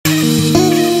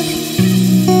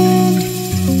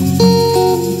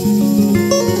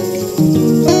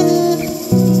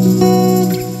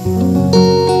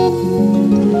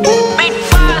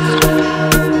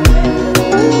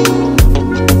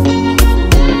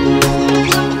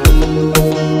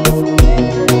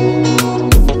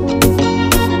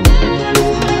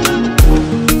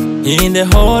In the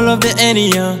whole of the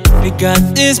area, we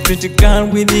got this pretty girl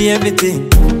with the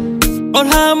everything. All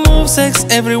her moves sex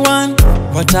everyone.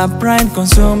 What her pride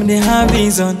consume the her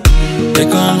vision.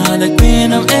 They call her the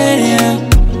queen of area,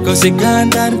 cause she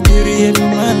got that beauty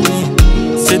every man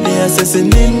need. Say they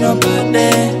assassinate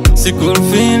nobody. She could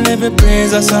feel every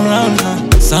praise that's around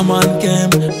her. Someone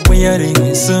came wearing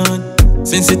a suit.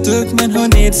 Since she took men who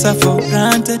needs her for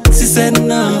granted, she said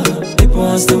no. People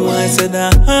wants the one, said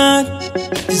her heart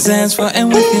desires for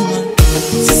everything.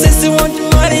 She says she want to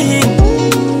marry him.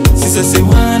 She says she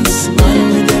wants man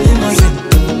with a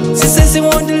limousine. She says she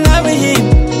want to love him.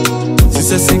 She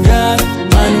says she got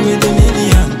man with a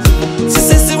million. She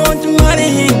says she want to marry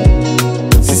him.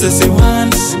 She says she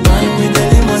wants man with a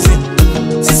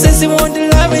limousine. She says she want to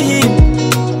love him.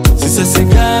 She says she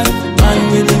got man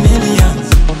with a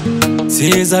million.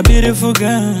 She is a beautiful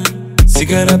girl. She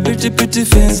got a pretty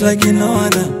face like no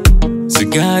other. She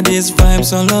got these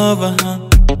vibes all over her,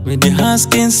 with her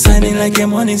skin shining like a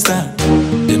morning star.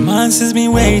 The man has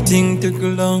been waiting to go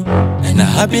long, and her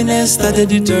happiness started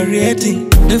deteriorating.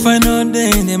 The final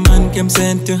day, the man came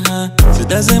sent to her. She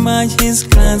doesn't match his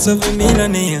plans of a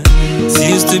millionaire. She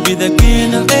used to be the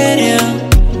queen of area,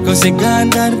 cause she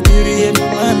got that beauty every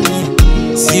man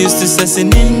need. She used to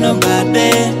assassinate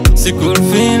nobody. She could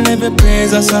feel every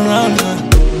praise that's around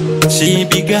her. She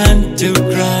began to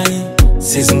cry.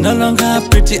 She's no longer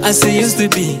pretty as she used to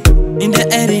be. In the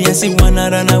area, she wanna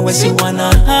run away, she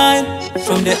wanna hide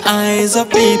from the eyes of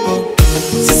people.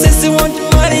 She says she want to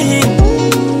marry him.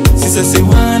 She says she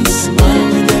wants man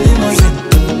with a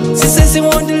limousine. She says she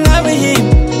want to love him.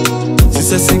 She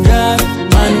says she got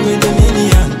man with a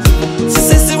million. She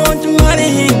says she want to marry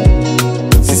him.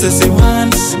 She says she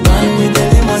wants man with a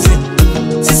limousine.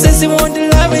 She says she want to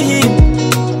love him.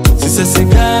 She says she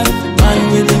got man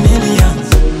with a million.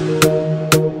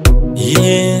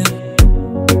 Yeah,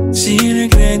 she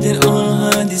regretted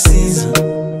all her decisions.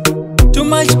 Too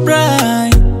much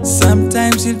pride,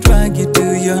 sometimes she'll drag you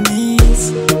to your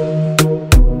knees.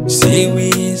 She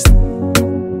wished,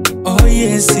 oh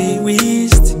yes, she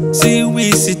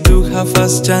wished she took her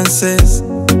first chances.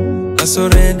 I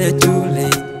surrendered to